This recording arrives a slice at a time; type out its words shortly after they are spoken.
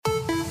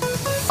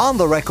On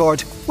the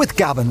Record with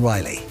Gavin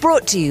Riley.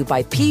 Brought to you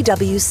by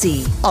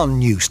PwC on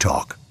News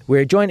Talk.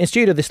 We're joined in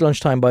studio this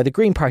lunchtime by the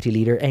Green Party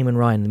leader, Eamon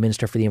Ryan, the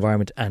Minister for the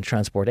Environment and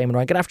Transport. Eamon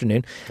Ryan, good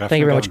afternoon. Thank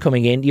you very much for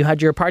coming in. You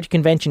had your party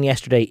convention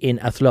yesterday in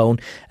Athlone.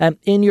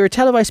 In your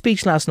televised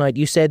speech last night,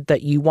 you said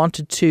that you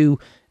wanted to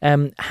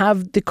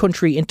have the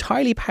country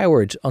entirely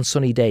powered on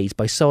sunny days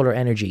by solar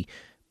energy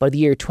by the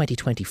year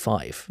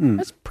 2025.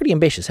 That's pretty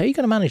ambitious. How are you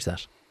going to manage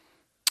that?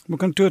 We're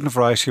going to do it in a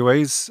variety of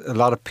ways. A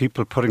lot of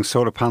people putting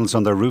solar panels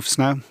on their roofs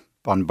now,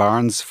 on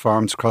barns,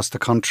 farms across the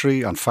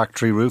country, on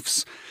factory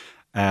roofs,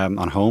 on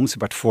homes,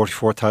 about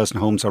 44,000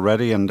 homes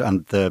already, and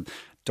the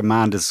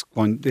demand is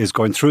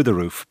going through the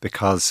roof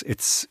because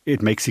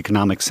it makes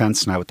economic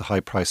sense now with the high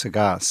price of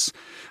gas.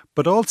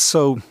 But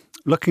also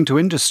looking to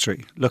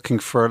industry, looking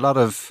for a lot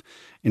of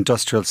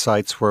industrial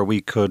sites where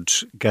we could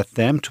get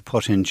them to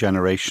put in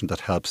generation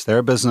that helps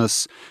their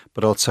business,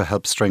 but also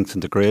helps strengthen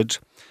the grid.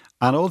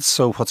 And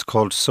also what's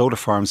called solar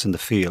farms in the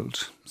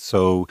field.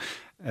 So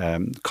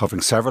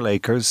covering several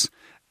acres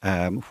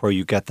where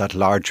you get that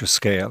larger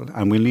scale.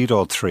 And we'll need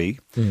all three.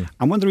 And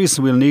one of the reasons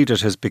we'll need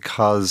it is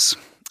because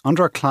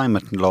under our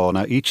climate law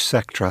now, each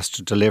sector has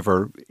to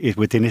deliver it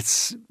within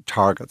its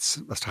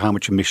targets as to how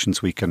much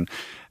emissions we can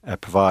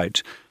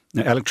provide.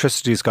 Now,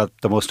 electricity's got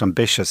the most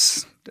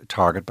ambitious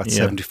target, about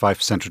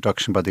 75%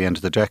 reduction by the end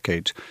of the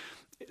decade.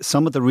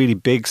 Some of the really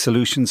big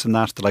solutions in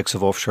that, the likes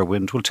of offshore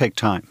wind, will take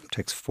time. It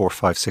takes 4,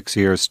 5, 6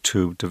 years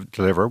to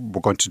deliver.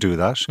 We're going to do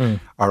that.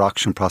 Our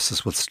auction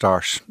process will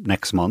start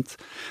next month.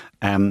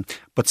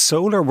 But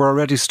solar, we're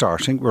already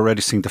starting. We're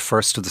already seeing the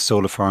first of the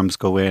solar farms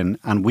go in,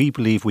 and we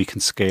believe we can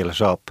scale it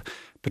up,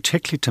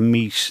 particularly to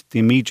meet the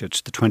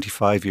immediate, the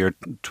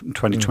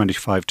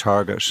 2025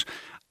 target.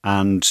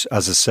 And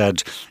as I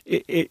said,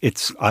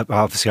 it's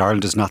obviously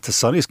Ireland is not the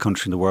sunniest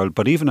country in the world,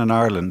 but even in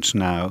Ireland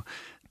now,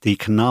 the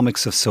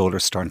economics of solar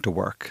is starting to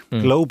work.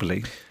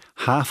 Globally,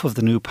 half of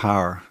the new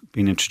power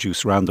being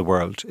introduced around the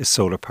world is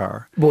solar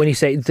power. But when you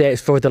say,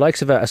 for the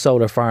likes of a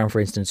solar farm, for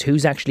instance,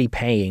 who's actually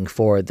paying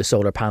for the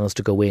solar panels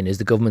to go in? Is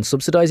the government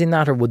subsidising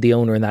that, or would the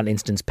owner in that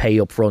instance pay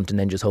up front and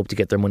then just hope to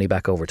get their money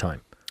back over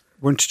time?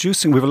 We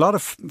have a lot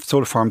of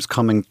solar farms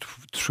coming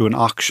through an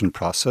auction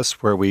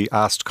process where we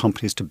asked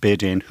companies to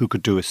bid in who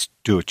could do it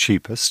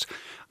cheapest.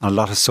 And a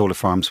lot of solar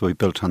farms will be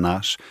built on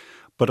that.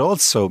 But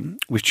also,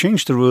 we've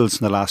changed the rules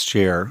in the last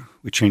year.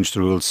 We changed the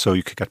rules so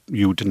you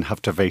didn't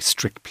have to have a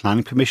strict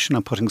planning permission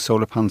on putting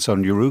solar panels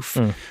on your roof.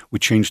 We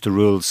changed the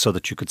rules so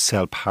that you could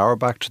sell power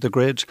back to the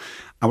grid.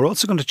 And we're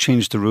also going to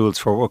change the rules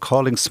for what we're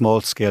calling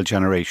small-scale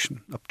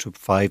generation, up to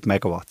 5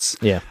 megawatts.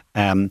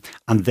 And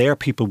there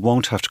people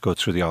won't have to go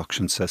through the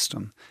auction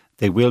system.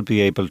 They will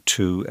be able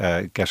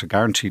to get a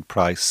guaranteed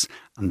price,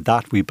 and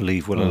that we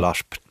believe will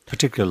allot,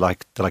 particularly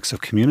like the likes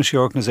of community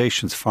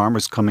organisations,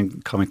 farmers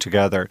coming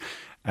together,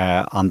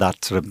 on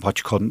that sort of what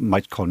you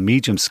might call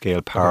medium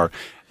scale power,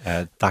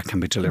 that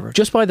can be delivered.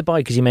 Just by the by,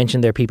 because you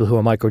mentioned there are people who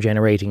are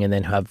micro-generating and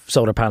then have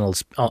solar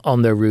panels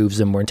on their roofs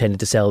and were intended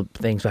to sell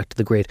things back to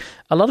the grid.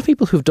 A lot of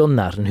people who've done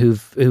that and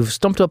who've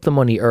stumped up the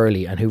money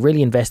early and who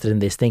really invested in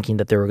this thinking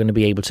that they were going to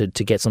be able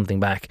to get something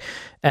back,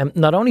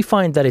 not only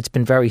find that it's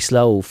been very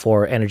slow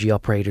for energy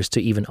operators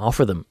to even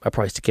offer them a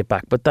price to get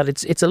back, but that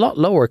it's a lot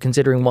lower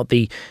considering what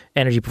the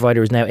energy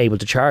provider is now able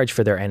to charge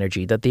for their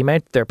energy, that the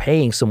amount they're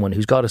paying someone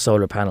who's got a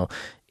solar panel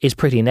is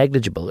pretty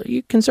negligible. Are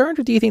you concerned,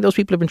 or do you think those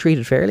people have been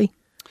treated fairly?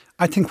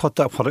 I think what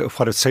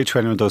I'd say to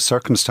anyone in those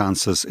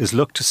circumstances is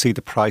look to see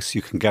the price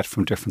you can get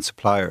from different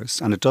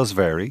suppliers. And it does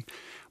vary,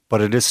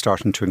 but it is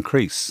starting to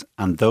increase.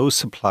 And those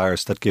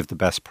suppliers that give the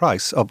best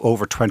price, up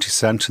over 20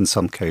 cents in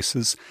some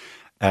cases,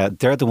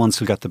 they're the ones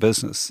who get the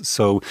business.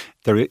 So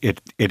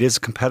it is a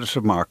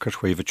competitive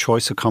market where you have a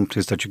choice of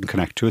companies that you can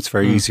connect to. It's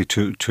very easy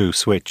to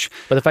switch.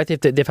 But the fact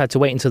that they've had to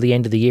wait until the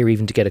end of the year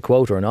even to get a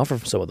quote or an offer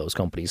from some of those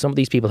companies. Some of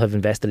these people have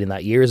invested in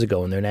that years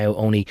ago, and they're now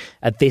only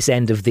at this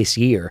end of this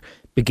year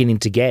beginning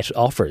to get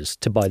offers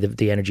to buy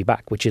the energy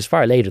back, which is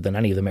far later than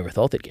any of them ever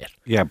thought they'd get.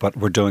 Yeah, but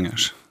we're doing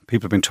it.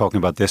 People have been talking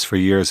about this for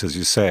years, as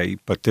you say,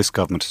 but this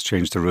government has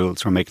changed the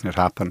rules. We're making it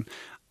happen.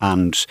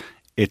 And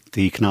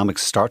the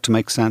economics start to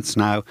make sense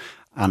now.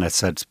 And it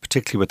said,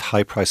 particularly with the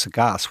high price of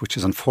gas, which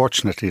is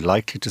unfortunately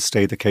likely to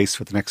stay the case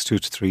for the next 2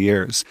 to 3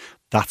 years,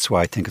 that's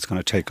why I think it's going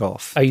to take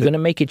off. Are you going to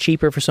make it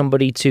cheaper for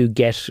somebody to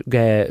get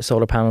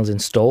solar panels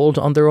installed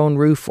on their own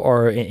roof,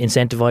 or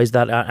incentivise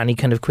that, any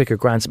kind of quicker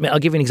grants? I'll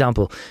give you an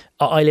example.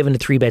 I live in a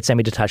 3-bed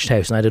semi-detached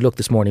house, and I had a look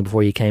this morning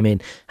before you came in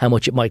how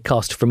much it might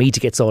cost for me to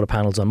get solar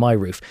panels on my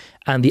roof.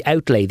 And the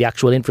outlay, the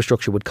actual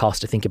infrastructure, would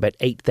cost, I think, about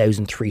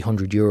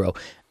 €8,300.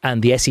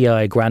 And the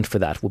SEI grant for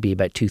that would be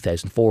about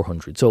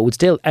 2,400. So it would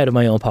still, out of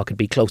my own pocket,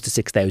 be close to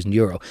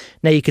 €6,000.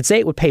 Now, you could say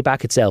it would pay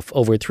back itself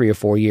over 3 or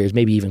 4 years,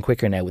 maybe even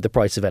quicker now with the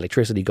price of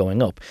electricity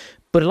going up.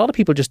 But a lot of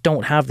people just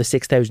don't have the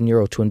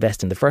 €6,000 to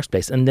invest in the first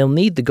place, and they'll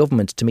need the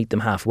government to meet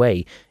them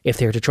halfway if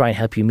they're to try and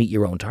help you meet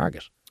your own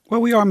target.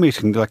 Well, we are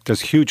meeting,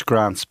 there's huge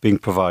grants being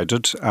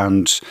provided,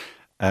 and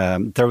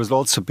there will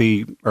also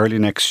be early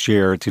next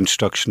year the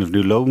introduction of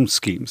new loan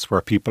schemes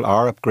where people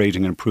are upgrading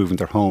and improving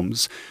their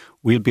homes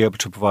we'll be able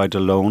to provide a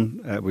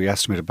loan. We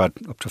estimate about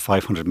up to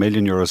 500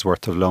 million euros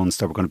worth of loans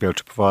that we're going to be able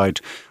to provide,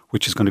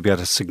 which is going to be at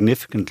a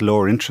significant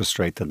lower interest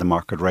rate than the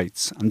market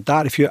rates. And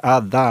that, if you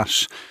add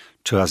that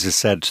to, as you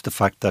said, the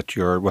fact that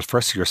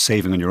firstly, you're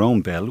saving on your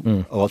own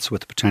bill, also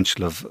with the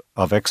potential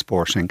of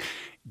exporting,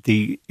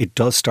 it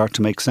does start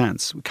to make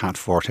sense. We can't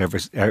force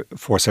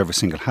every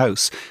single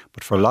house,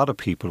 but for a lot of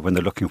people, when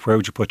they're looking, where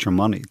would you put your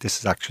money? This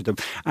is actually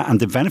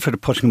the benefit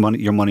of putting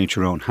your money into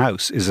your own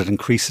house is it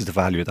increases the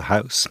value of the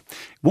house.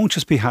 It won't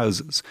just be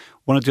houses.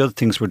 One of the other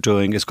things we're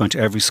doing is going to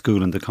every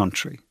school in the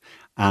country.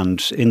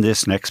 And in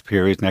this next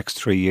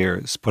 3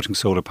 years, putting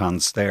solar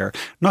panels there,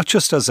 not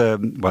just to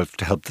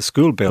help the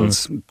school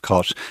bills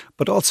cut,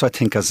 but also I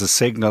think as a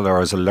signal or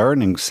as a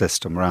learning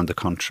system around the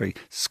country.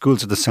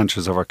 Schools are the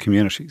centres of our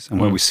communities. And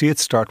when we see it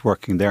start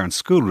working there on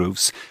school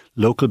roofs,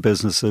 local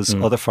businesses,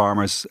 other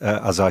farmers,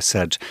 as I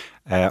said,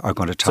 are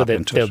going to tap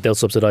into it. They'll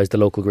subsidise the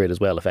local grid as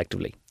well,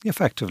 effectively.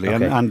 Effectively.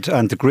 Okay.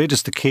 And the grid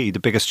is the key. The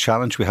biggest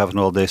challenge we have in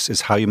all this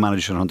is how you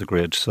manage it on the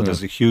grid. So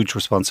there's a huge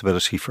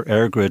responsibility for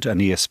EirGrid and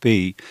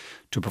ESB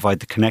to provide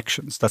the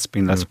connections. That's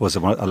been, I suppose,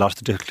 a lot of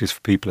the difficulties for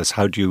people is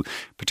how do you,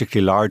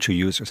 particularly larger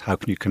users, how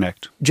can you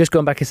connect? Just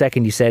going back a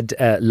second, you said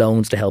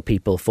loans to help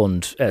people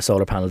fund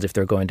solar panels if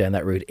they're going down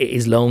that route.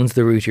 Is loans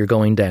the route you're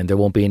going down? There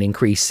won't be an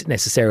increase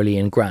necessarily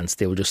in grants.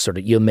 They will just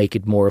you'll make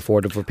it more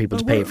affordable for people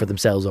to pay it for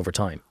themselves over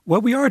time.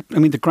 Well,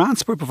 the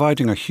grants we're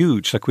providing are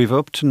huge. Like we've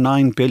up to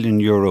 €9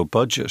 billion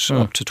budget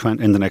up to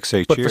in the next 8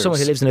 years. But for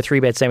someone who lives in a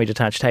 3-bed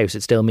semi-detached house,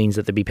 it still means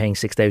that they'll be paying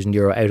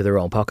 €6,000 out of their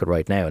own pocket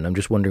right now. And I'm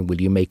just wondering, will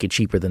you make it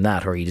cheaper than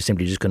that, or are you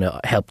simply just going to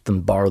help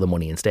them borrow the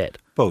money instead?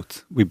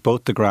 Both.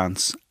 Both the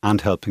grants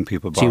and helping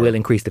people borrow. So you will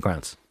increase the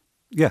grants?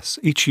 Yes.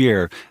 Each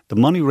year, the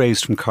money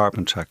raised from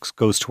carbon tax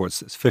goes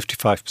towards this,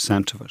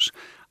 55% of it.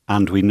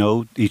 And we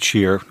know each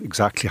year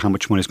exactly how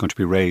much money is going to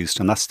be raised.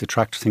 And that's the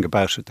attractive thing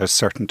about it. There's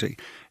certainty.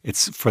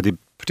 It's the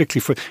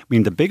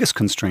biggest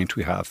constraint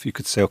we have, you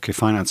could say, okay,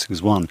 financing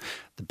is one.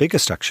 The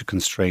biggest actual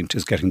constraint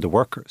is getting the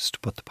workers to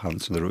put the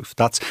panels on the roof.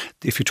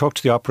 If you talk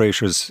to the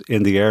operators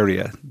in the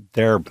area,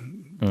 their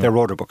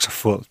order books are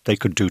full. They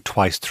could do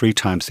 2-3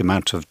 times the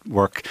amount of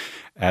work.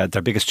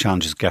 Their biggest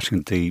challenge is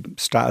getting the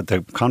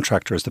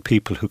contractors, the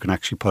people who can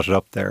actually put it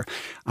up there.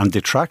 And the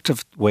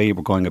attractive way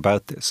we're going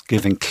about this,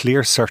 giving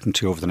clear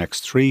certainty over the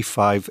next 3,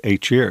 5,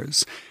 8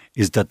 years,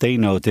 is that they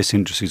know this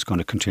industry is going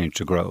to continue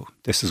to grow.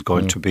 This is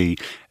going to be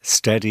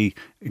steady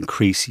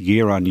increase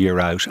year on year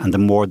out. And the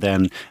more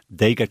then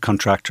they get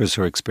contractors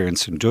who are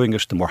experienced in doing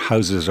it, the more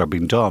houses are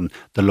being done,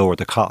 the lower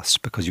the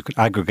cost, because you can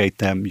aggregate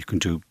them. You can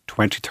do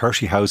 20,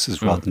 30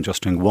 houses rather than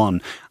just doing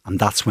one. And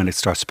that's when it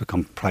starts to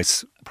become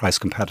price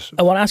competitive.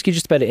 I want to ask you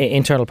just about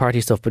internal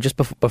party stuff, but just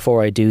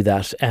before I do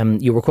that,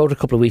 you were quoted a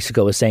couple of weeks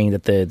ago as saying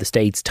that the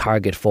state's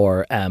target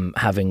for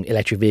having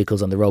electric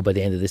vehicles on the road by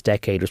the end of this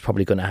decade was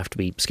probably going to have to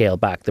be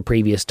scaled back. The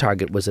previous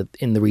target was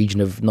in the region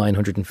of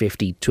 950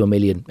 to 1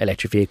 million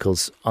electric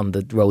vehicles on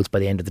the roads by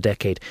the end of the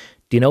decade.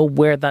 Do you know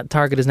where that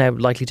target is now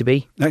likely to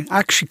be?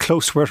 Actually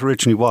close to where it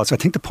originally was. I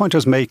think the point I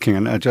was making,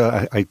 and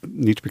I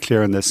need to be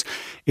clear on this,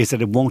 is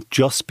that it won't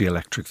just be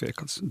electric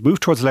vehicles. Move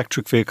towards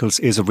electric vehicles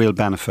is a real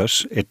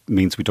benefit. It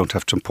means we don't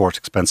have to import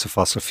expensive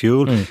fossil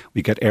fuel.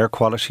 We get air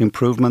quality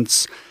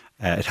improvements.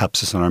 It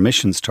helps us on our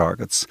emissions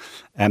targets.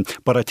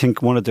 But I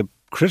think one of the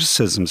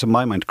criticisms, in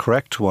my mind,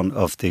 correct one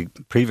of the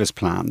previous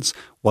plans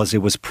was it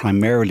was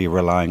primarily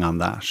relying on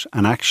that.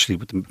 And actually,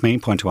 the main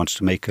point I wanted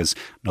to make is,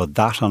 no,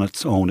 that on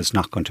its own is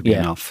not going to be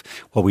enough.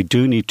 What we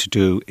do need to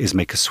do is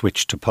make a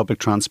switch to public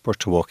transport,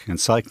 to walking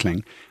and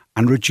cycling,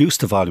 and reduce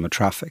the volume of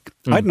traffic.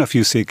 I don't know if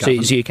you see it,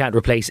 Gavin. So you can't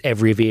replace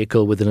every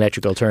vehicle with an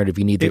electric alternative.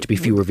 You need there to be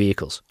fewer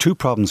vehicles. 2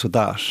 problems with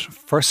that.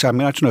 First, I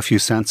don't know if you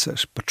sense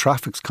it, but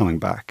traffic's coming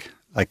back.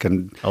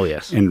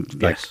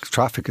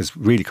 Traffic is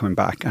really coming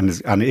back, and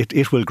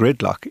it will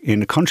gridlock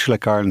in a country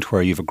like Ireland,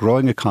 where you have a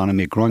growing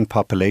economy, a growing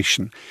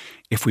population.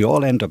 If we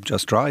all end up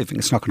just driving,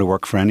 it's not going to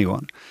work for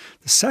anyone.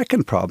 The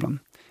second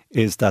problem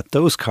is that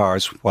those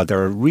cars, while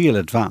they're a real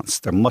advance,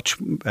 they're much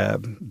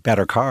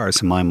better cars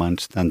in my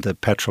mind than the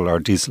petrol or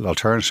diesel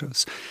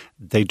alternatives.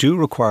 They do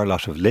require a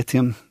lot of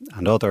lithium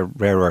and other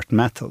rare earth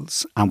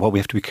metals. And what we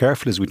have to be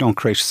careful is we don't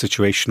create a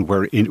situation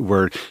where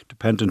we're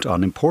dependent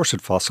on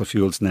imported fossil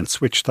fuels and then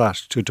switch that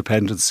to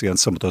dependency on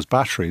some of those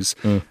batteries,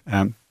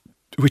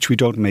 which we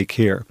don't make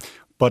here.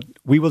 But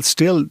we will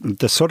still,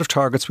 the sort of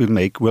targets we'll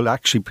make will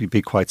actually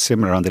be quite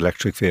similar on the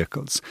electric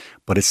vehicles.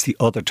 But it's the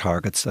other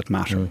targets that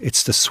matter.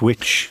 It's the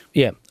switch.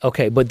 Yeah,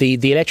 okay. But the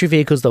electric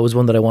vehicles, though, was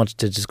one that I wanted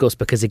to discuss,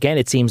 because, again,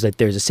 it seems like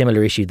there's a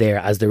similar issue there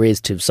as there is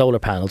to solar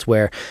panels,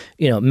 where,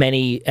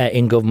 many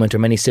in government or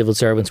many civil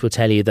servants will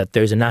tell you that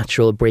there's a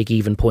natural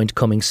break-even point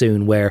coming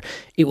soon where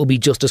it will be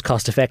just as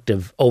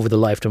cost-effective over the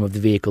lifetime of the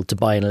vehicle to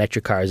buy an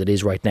electric car as it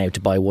is right now to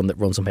buy one that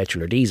runs on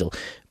petrol or diesel.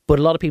 But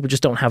a lot of people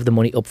just don't have the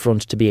money up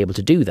front to be able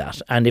to do that.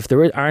 And if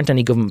there aren't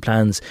any government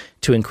plans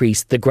to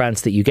increase the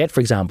grants that you get, for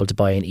example, to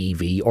buy an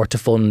EV or to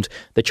fund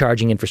the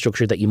charging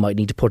infrastructure that you might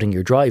need to put in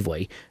your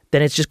driveway,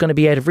 then it's just going to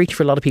be out of reach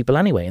for a lot of people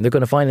anyway. And they're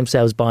going to find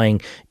themselves buying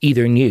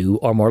either new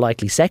or more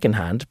likely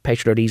second-hand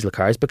petrol or diesel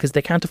cars because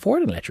they can't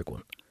afford an electric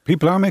one.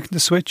 People are making the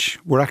switch.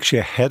 We're actually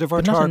ahead of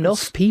our targets. But not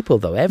enough people,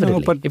 though,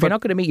 evidently. No, if you're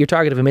not going to meet your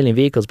target of 1 million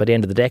vehicles by the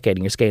end of the decade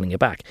and you're scaling it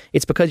back,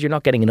 it's because you're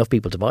not getting enough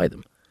people to buy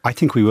them. I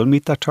think we will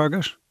meet that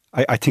target.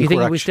 I think you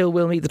think we still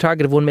will meet the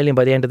target of 1 million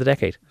by the end of the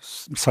decade?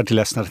 Slightly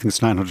less than that. I think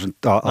it's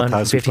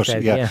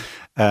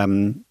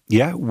 950,000.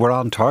 Yeah, we're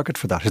on target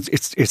for that.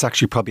 It's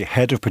actually probably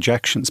ahead of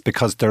projections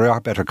because there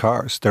are better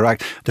cars.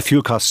 The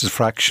fuel cost is a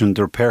fraction,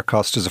 the repair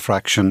cost is a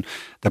fraction,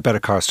 they're better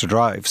cars to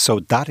drive.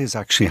 So that is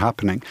actually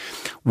happening.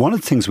 One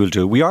of the things we'll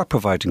do, we are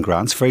providing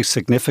grants, very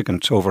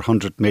significant, over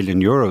 €100 million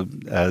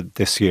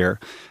this year.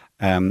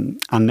 And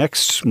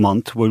next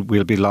month,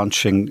 we'll be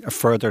launching a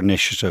further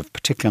initiative,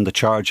 particularly on the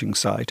charging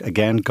side.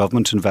 Again,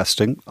 government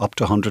investing up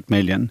to 100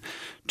 million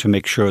to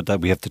make sure that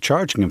we have the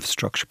charging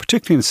infrastructure,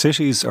 particularly in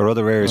cities or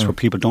other areas where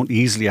people don't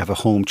easily have a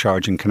home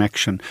charging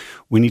connection.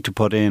 We need to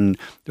put in,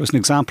 there was an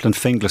example in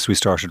Finglas we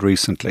started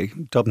recently,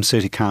 Dublin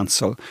City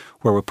Council,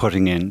 where we're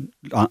putting in,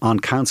 on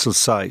council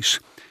site,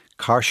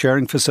 car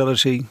sharing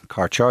facility,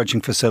 car charging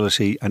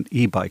facility, and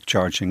e-bike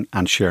charging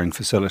and sharing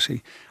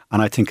facility.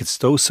 And I think it's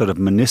those sort of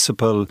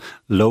municipal,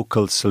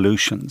 local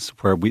solutions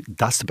where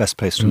that's the best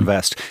place to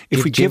invest.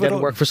 If we give it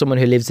work for someone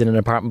who lives in an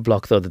apartment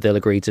block, though, that they'll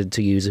agree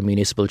to use a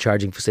municipal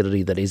charging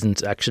facility that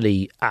isn't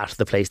actually at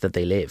the place that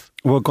they live?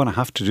 We're going to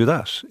have to do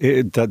that.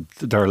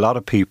 There are a lot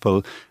of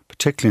people,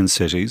 particularly in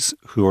cities,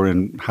 who are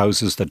in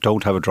houses that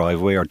don't have a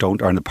driveway or are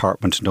in an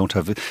apartment and don't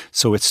have it.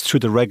 So it's through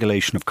the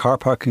regulation of car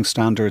parking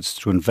standards,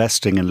 through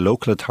investing in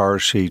local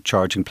authority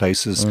charging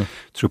places,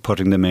 through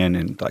putting them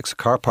in like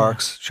car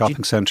parks,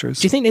 shopping centres.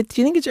 Do you think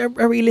it's a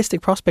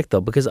realistic prospect though?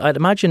 Because I'd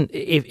imagine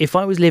if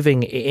I was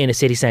living in a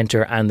city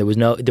centre and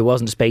there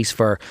wasn't a space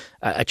for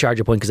a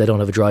charger point because I don't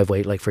have a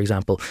driveway, like for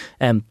example,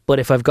 but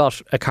if I've got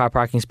a car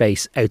parking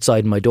space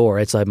outside my door,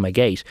 outside my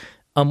gate,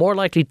 I'm more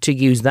likely to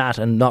use that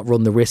and not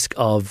run the risk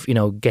of,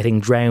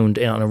 getting drowned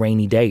on a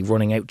rainy day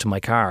running out to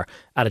my car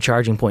at a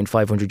charging point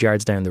 500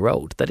 yards down the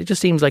road. That it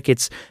just seems like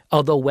it's,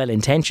 although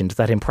well-intentioned,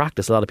 that in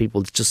practice a lot of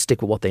people just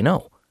stick with what they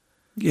know.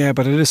 Yeah,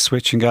 but it is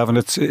switching, Gavin.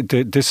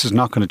 This is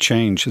not going to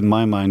change in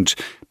my mind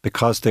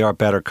because they are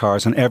better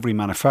cars. And every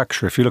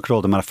manufacturer, if you look at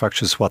all the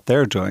manufacturers, what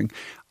they're doing,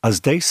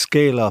 as they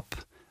scale up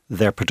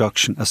their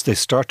production, as they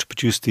start to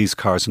produce these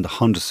cars in the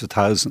hundreds of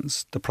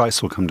thousands, the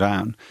price will come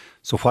down.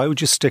 So why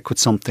would you stick with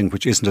something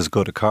which isn't as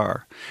good a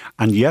car?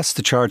 And yes,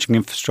 the charging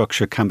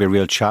infrastructure can be a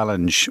real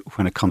challenge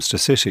when it comes to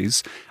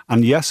cities.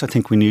 And yes, I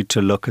think we need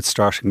to looking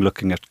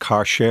at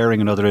car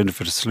sharing and other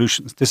innovative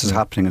solutions. This is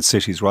happening in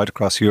cities right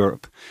across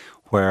Europe,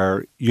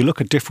 where you look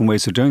at different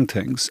ways of doing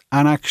things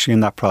and actually in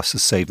that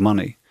process save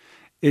money.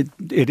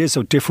 It is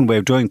a different way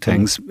of doing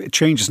things.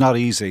 Change is not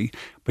easy,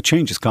 but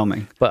change is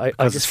coming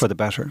because it's for the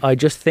better. I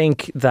just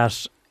think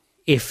that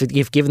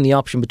if given the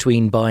option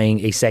between buying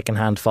a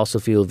second-hand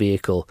fossil fuel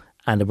vehicle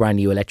and a brand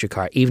new electric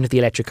car, even if the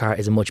electric car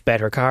is a much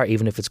better car,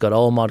 even if it's got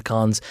all mod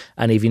cons,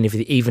 and even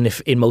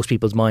if in most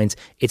people's minds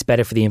it's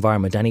better for the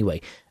environment anyway,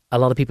 a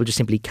lot of people just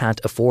simply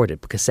can't afford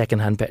it because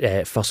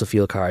second-hand fossil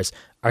fuel cars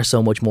are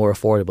so much more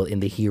affordable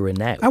in the here and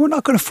now. And we're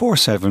not going to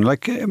force everyone.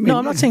 No,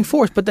 I'm not saying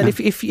force, but that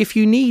if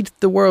you need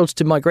the world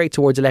to migrate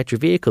towards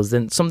electric vehicles,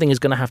 then something is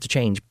going to have to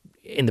change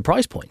in the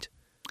price point.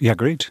 Yeah,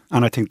 agreed.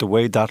 And I think the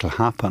way that'll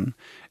happen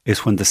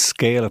is when the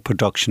scale of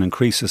production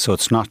increases. So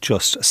it's not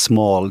just a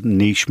small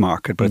niche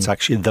market, but it's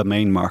actually the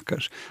main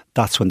market.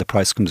 That's when the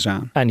price comes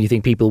down. And you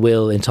think people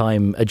will, in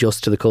time,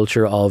 adjust to the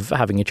culture of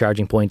having a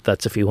charging point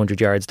that's a few hundred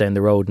yards down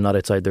the road, not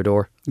outside their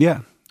door?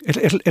 Yeah.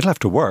 It'll have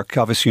to work.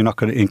 Obviously, you're not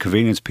going to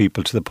inconvenience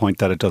people to the point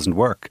that it doesn't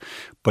work.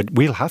 But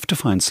we'll have to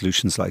find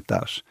solutions like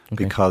that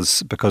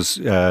because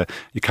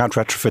you can't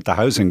retrofit the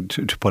housing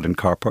to put in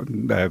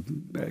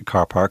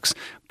car parks,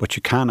 but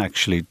you can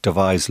actually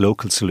devise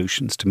local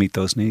solutions to meet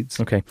those needs.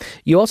 Okay.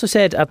 You also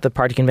said at the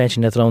party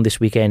convention at Athlone this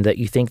weekend that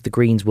you think the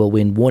Greens will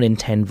win 1 in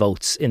 10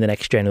 votes in the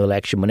next general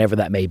election, whenever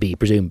that may be,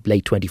 presume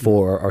late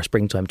 24 or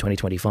springtime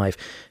 2025.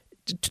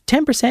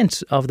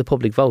 10% of the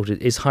public vote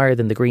is higher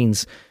than the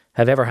Greens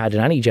have ever had in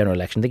any general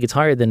election. I think it's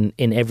higher than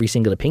in every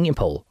single opinion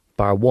poll,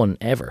 bar one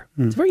ever.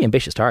 It's a very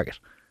ambitious target.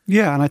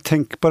 Yeah, and I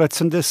think, but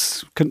it's in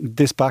this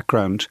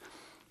background,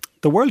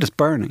 the world is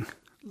burning.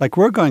 Like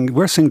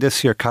we're seeing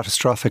this year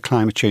catastrophic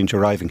climate change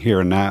arriving here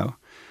and now.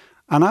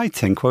 And I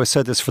think, I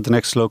said this for the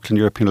next local and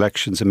European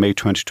elections in May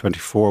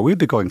 2024, we'll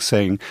be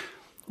saying,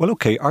 well,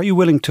 okay, are you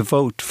willing to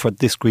vote for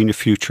this greener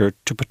future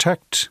to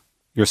protect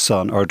your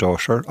son or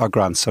daughter, or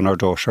grandson or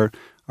daughter,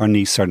 or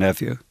niece or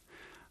nephew?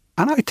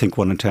 And I think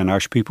 1 in 10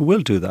 Irish people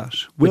will do that.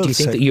 But do you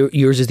think that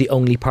yours is the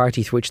only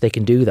party through which they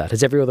can do that?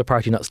 Has every other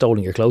party not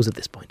stolen your clothes at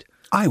this point?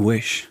 I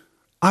wish.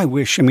 I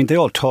mean, they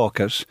all talk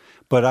it,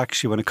 but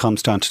actually when it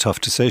comes down to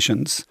tough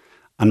decisions,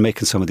 and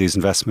making some of these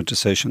investment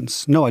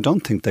decisions. No, I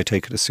don't think they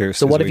take it as seriously.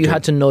 So what as if we you do.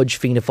 had to nudge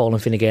Fianna Fáil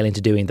and Fine Gael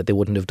into doing that they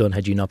wouldn't have done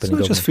had you not been in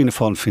It's not government? just Fianna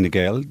Fáil and Fine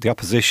Gael. The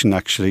opposition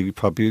actually,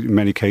 probably in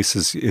many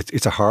cases,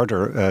 it's a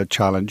harder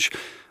challenge.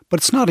 But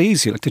it's not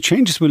easy. Like the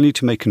changes we'll need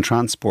to make in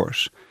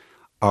transport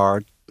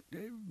are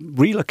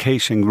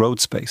relocating road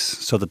space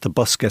so that the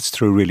bus gets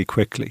through really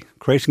quickly,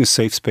 creating a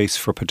safe space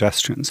for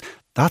pedestrians.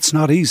 That's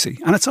not easy.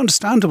 And it's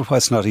understandable why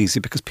it's not easy,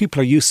 because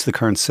people are used to the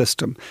current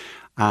system.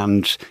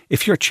 And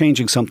if you're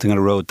changing something on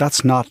a road,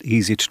 that's not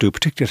easy to do,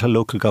 particularly at a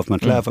local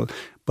government level.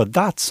 But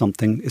that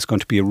something is going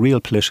to be a real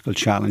political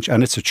challenge,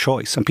 and it's a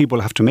choice, and people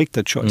will have to make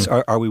that choice.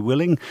 Are we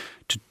willing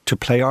to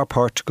play our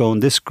part to go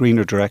in this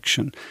greener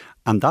direction?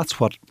 And that's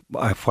where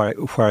I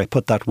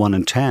put that 1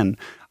 in 10.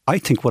 I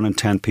think 1 in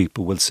 10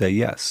 people will say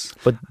yes.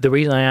 But the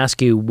reason I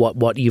ask you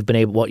what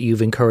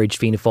you've encouraged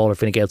Fianna Fáil or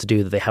Fine Gael to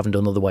do that they haven't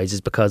done otherwise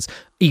is because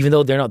even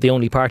though they're not the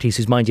only parties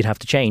whose mind you'd have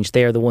to change,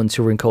 they are the ones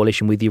who are in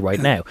coalition with you right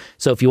now.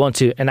 So if you want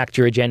to enact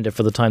your agenda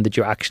for the time that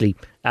you're actually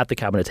at the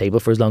cabinet table,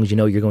 for as long as you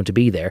know you're going to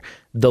be there,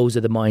 those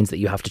are the minds that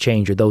you have to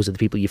change, or those are the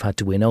people you've had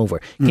to win over.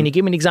 Can you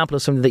give me an example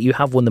of something that you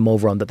have won them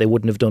over on that they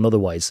wouldn't have done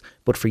otherwise,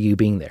 but for you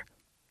being there?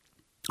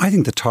 I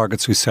think the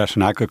targets we set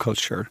in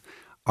agriculture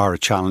are a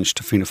challenge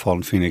to Fianna Fáil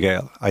and Fine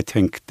Gael. I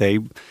think they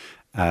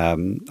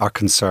are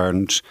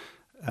concerned,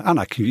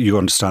 and you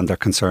understand their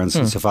concerns,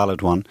 it's a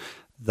valid one,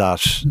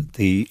 that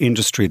the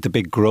industry, the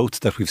big growth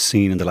that we've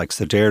seen in the likes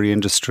of the dairy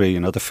industry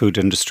and other food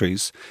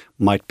industries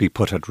might be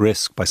put at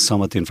risk by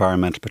some of the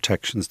environmental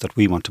protections that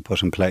we want to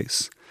put in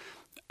place.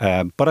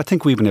 But I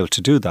think we've been able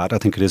to do that. I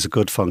think it is a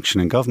good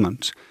functioning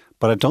government.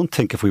 But I don't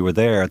think if we were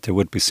there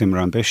would be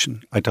similar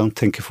ambition. I don't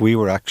think if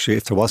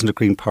there wasn't a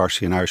Green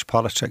Party in Irish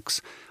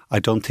politics, I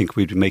don't think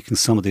we'd be making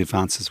some of the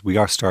advances we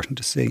are starting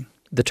to see.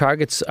 The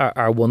targets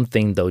are one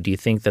thing, though. Do you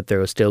think that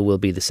there still will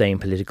be the same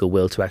political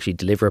will to actually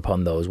deliver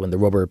upon those when the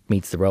rubber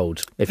meets the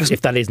road? If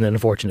that isn't an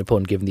unfortunate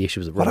pun, given the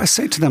issues of rubber. What I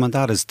say to them on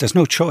that is there's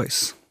no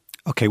choice.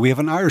 Okay, we have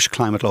an Irish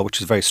climate law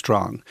which is very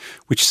strong,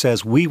 which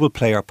says we will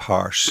play our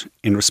part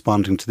in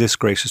responding to this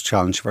greatest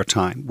challenge of our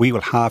time. We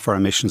will halve our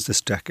emissions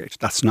this decade.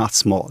 That's not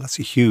small. That's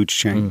a huge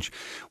change.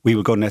 We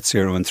will go net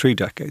zero in 3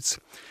 decades.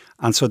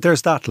 And so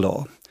there's that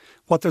law.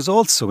 What there's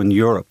also in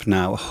Europe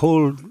now, a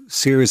whole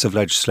series of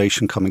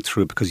legislation coming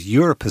through because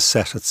Europe has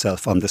set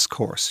itself on this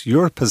course.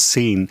 Europe has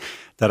seen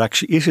that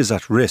actually it is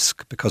at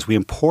risk because we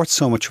import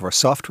so much of our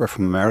software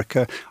from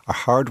America, our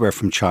hardware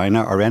from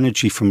China, our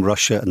energy from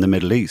Russia and the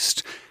Middle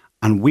East.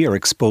 And we are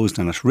exposed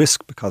and at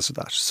risk because of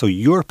that. So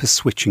Europe is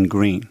switching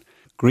green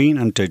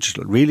and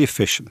digital, really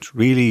efficient,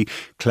 really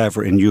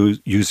clever in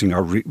using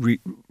our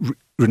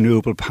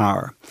renewable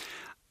power.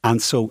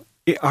 And so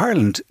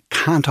Ireland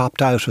can't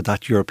opt out of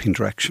that European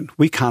direction.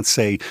 We can't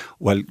say,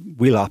 well,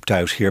 we'll opt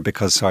out here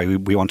because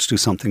we want to do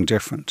something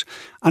different.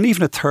 And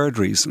even a third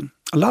reason,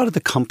 a lot of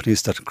the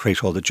companies that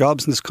create all the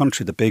jobs in this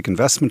country, the big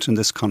investment in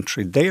this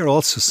country, they are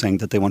also saying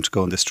that they want to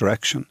go in this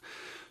direction.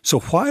 So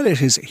while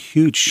it is a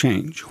huge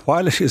change,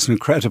 while it is an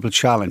incredible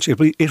challenge,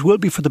 it will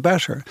be for the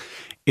better.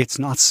 It's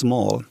not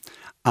small.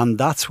 And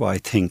that's why I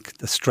think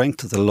the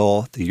strength of the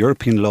law, the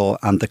European law,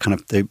 and the kind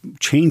of the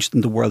change in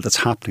the world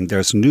that's happening,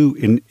 there's a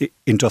new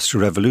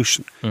industrial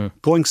revolution,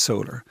 going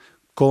solar,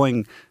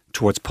 going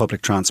towards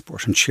public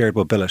transport and shared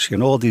mobility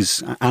and all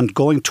these, and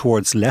going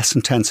towards less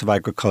intensive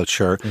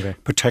agriculture,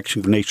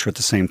 protection of nature at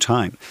the same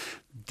time.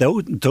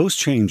 Those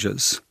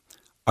changes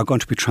are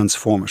going to be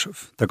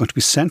transformative. They're going to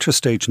be centre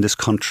stage in this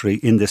country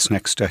in this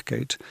next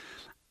decade.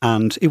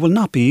 And it will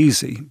not be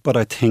easy, but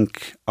I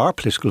think our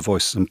political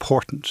voice is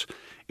important.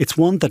 It's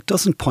one that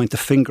doesn't point the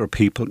finger at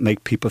people,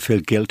 make people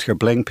feel guilty or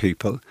blame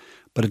people,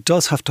 but it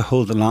does have to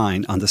hold the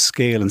line on the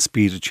scale and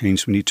speed of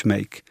change we need to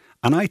make.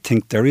 And I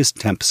think there is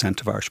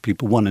 10% of Irish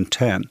people, 1 in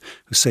 10,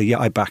 who say, yeah,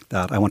 I back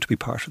that. I want to be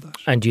part of that.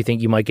 And do you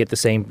think you might get the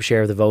same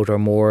share of the vote or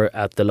more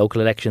at the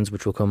local elections,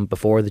 which will come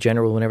before the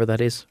general, whenever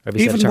that is?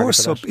 Even more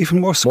so.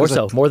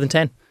 More than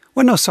 10?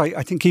 Well, no, sorry.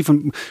 I think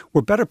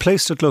we're better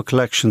placed at local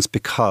elections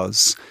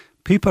because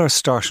people are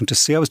starting to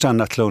see. I was down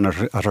in Athlone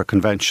at our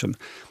convention.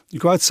 You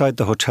go outside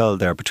the hotel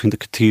there between the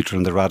Cathedral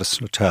and the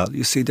Radisson Hotel.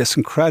 You see this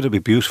incredibly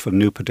beautiful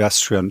new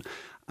pedestrian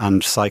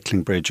and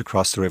cycling bridge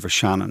across the River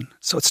Shannon.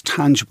 So it's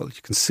tangible.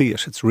 You can see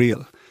it. It's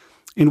real.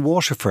 In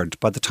Waterford,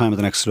 by the time of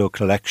the next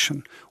local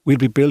election, we'll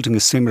be building a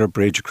similar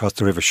bridge across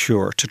the River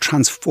Suir to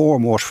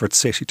transform Waterford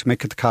City, to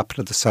make it the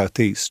capital of the South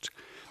East.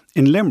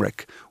 In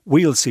Limerick,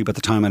 we'll see by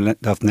the time of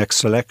the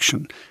next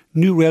election,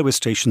 new railway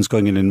stations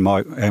going in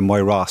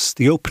Moyross,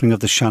 the opening of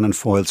the Shannon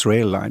Foyles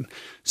rail line.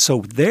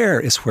 So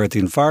there is where the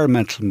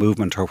environmental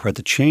movement, or where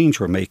the change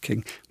we're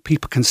making,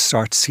 people can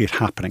start to see it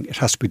happening. It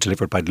has to be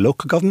delivered by the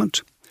local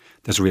government.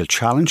 There's a real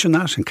challenge in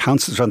that. In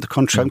councils around the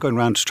country, I'm going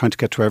around trying to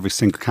get to every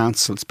single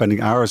council, spending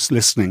hours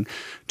listening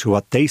to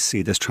what they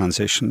see this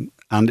transition.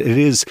 And it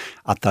is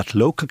at that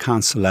local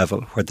council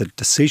level where the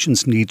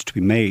decisions need to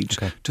be made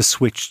to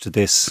switch to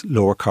this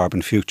lower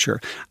carbon future.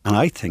 And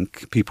I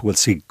think people will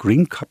see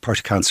Green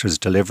Party councillors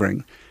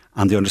delivering.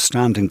 and the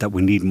understanding that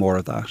we need more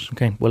of that.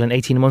 Okay, well, in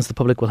 18 months the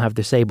public will have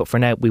their say, but for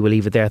now we will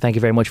leave it there. Thank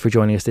you very much for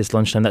joining us this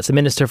lunchtime. That's the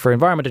Minister for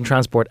Environment and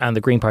Transport and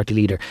the Green Party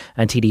leader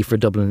and TD for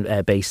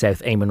Dublin Bay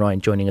South, Eamon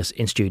Ryan, joining us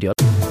in studio.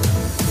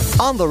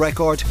 On the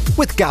Record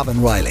with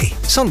Gavin Riley.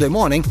 Sunday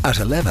morning at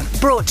 11.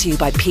 Brought to you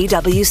by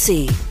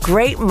PwC.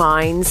 Great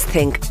minds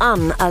think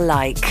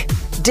unalike.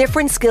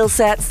 Different skill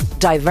sets,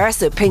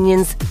 diverse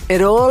opinions.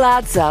 It all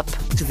adds up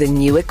to the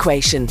new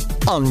equation.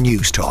 On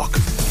News Talk.